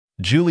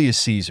Julius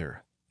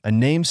Caesar, a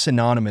name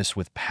synonymous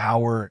with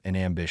power and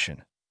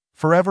ambition,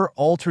 forever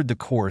altered the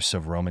course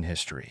of Roman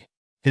history.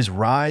 His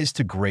rise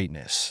to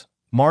greatness,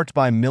 marked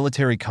by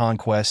military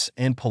conquests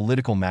and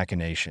political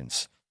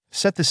machinations,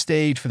 set the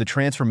stage for the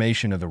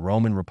transformation of the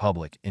Roman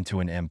Republic into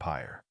an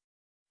empire.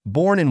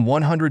 Born in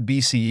 100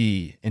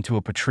 BCE into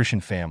a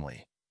patrician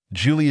family,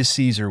 Julius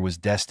Caesar was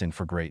destined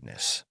for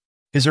greatness.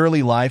 His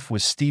early life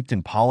was steeped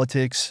in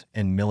politics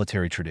and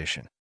military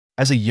tradition.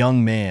 As a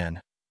young man,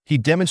 he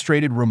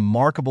demonstrated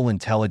remarkable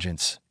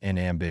intelligence and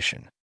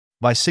ambition.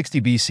 By 60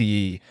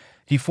 BCE,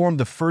 he formed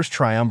the first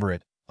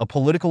triumvirate, a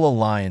political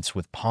alliance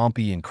with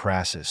Pompey and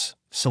Crassus,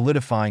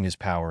 solidifying his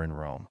power in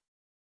Rome.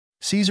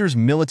 Caesar's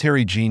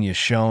military genius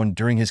shone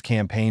during his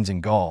campaigns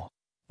in Gaul,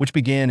 which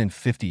began in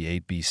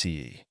 58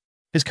 BCE.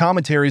 His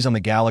commentaries on the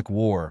Gallic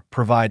War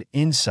provide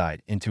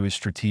insight into his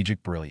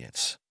strategic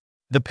brilliance.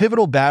 The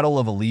pivotal Battle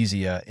of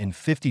Alesia in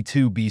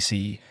 52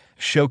 BCE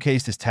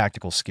showcased his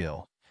tactical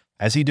skill,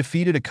 as he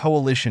defeated a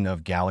coalition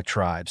of Gallic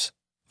tribes,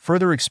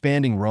 further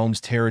expanding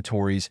Rome's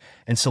territories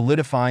and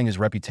solidifying his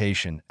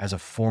reputation as a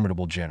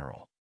formidable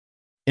general.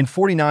 In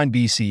 49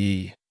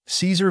 BCE,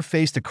 Caesar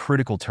faced a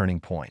critical turning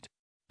point.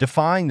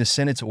 Defying the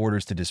Senate's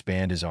orders to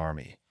disband his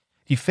army,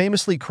 he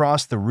famously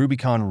crossed the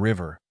Rubicon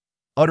River,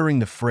 uttering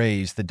the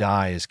phrase, "The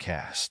die is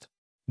cast."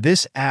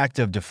 This act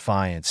of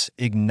defiance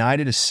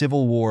ignited a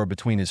civil war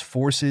between his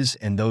forces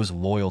and those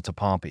loyal to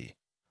Pompey,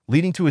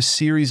 leading to a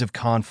series of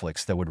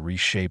conflicts that would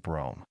reshape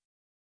Rome.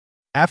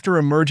 After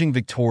emerging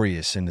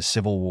victorious in the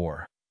Civil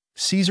War,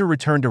 Caesar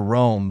returned to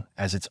Rome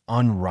as its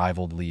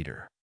unrivaled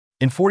leader.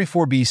 In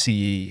 44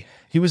 BCE,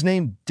 he was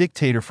named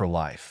dictator for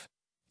life,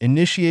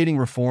 initiating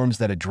reforms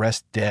that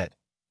addressed debt,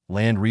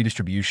 land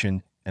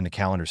redistribution, and the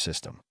calendar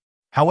system.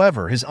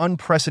 However, his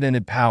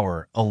unprecedented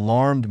power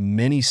alarmed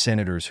many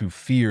senators who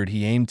feared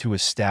he aimed to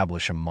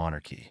establish a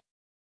monarchy.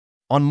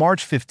 On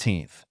March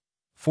 15th,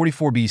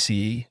 44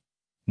 BCE,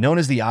 known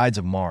as the Ides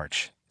of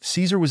March,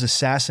 Caesar was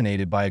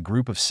assassinated by a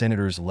group of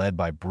senators led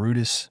by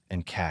Brutus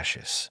and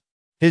Cassius.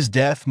 His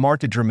death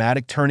marked a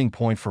dramatic turning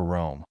point for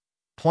Rome,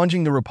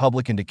 plunging the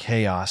Republic into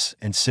chaos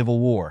and civil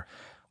war,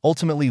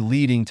 ultimately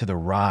leading to the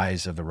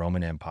rise of the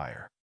Roman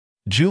Empire.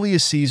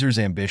 Julius Caesar's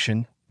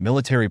ambition,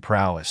 military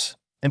prowess,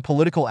 and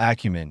political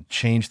acumen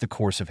changed the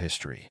course of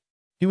history.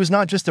 He was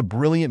not just a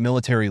brilliant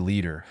military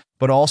leader,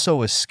 but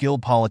also a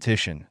skilled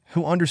politician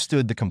who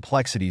understood the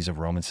complexities of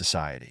Roman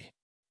society.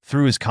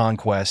 Through his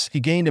conquests, he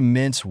gained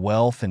immense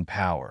wealth and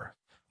power,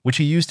 which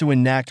he used to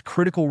enact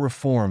critical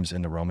reforms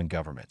in the Roman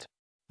government.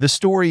 The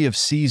story of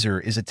Caesar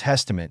is a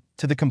testament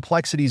to the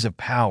complexities of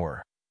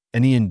power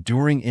and the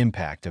enduring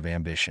impact of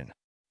ambition.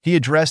 He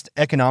addressed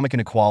economic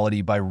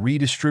inequality by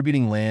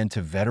redistributing land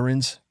to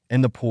veterans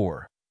and the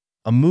poor,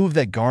 a move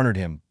that garnered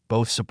him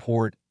both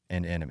support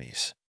and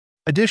enemies.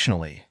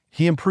 Additionally,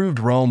 he improved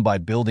Rome by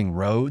building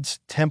roads,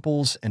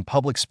 temples, and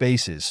public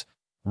spaces,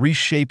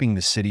 reshaping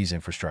the city's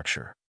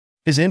infrastructure.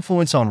 His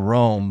influence on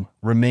Rome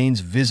remains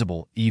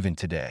visible even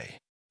today.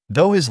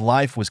 Though his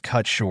life was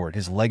cut short,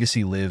 his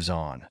legacy lives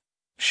on,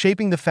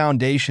 shaping the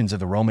foundations of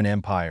the Roman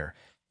Empire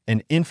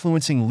and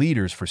influencing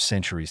leaders for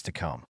centuries to come.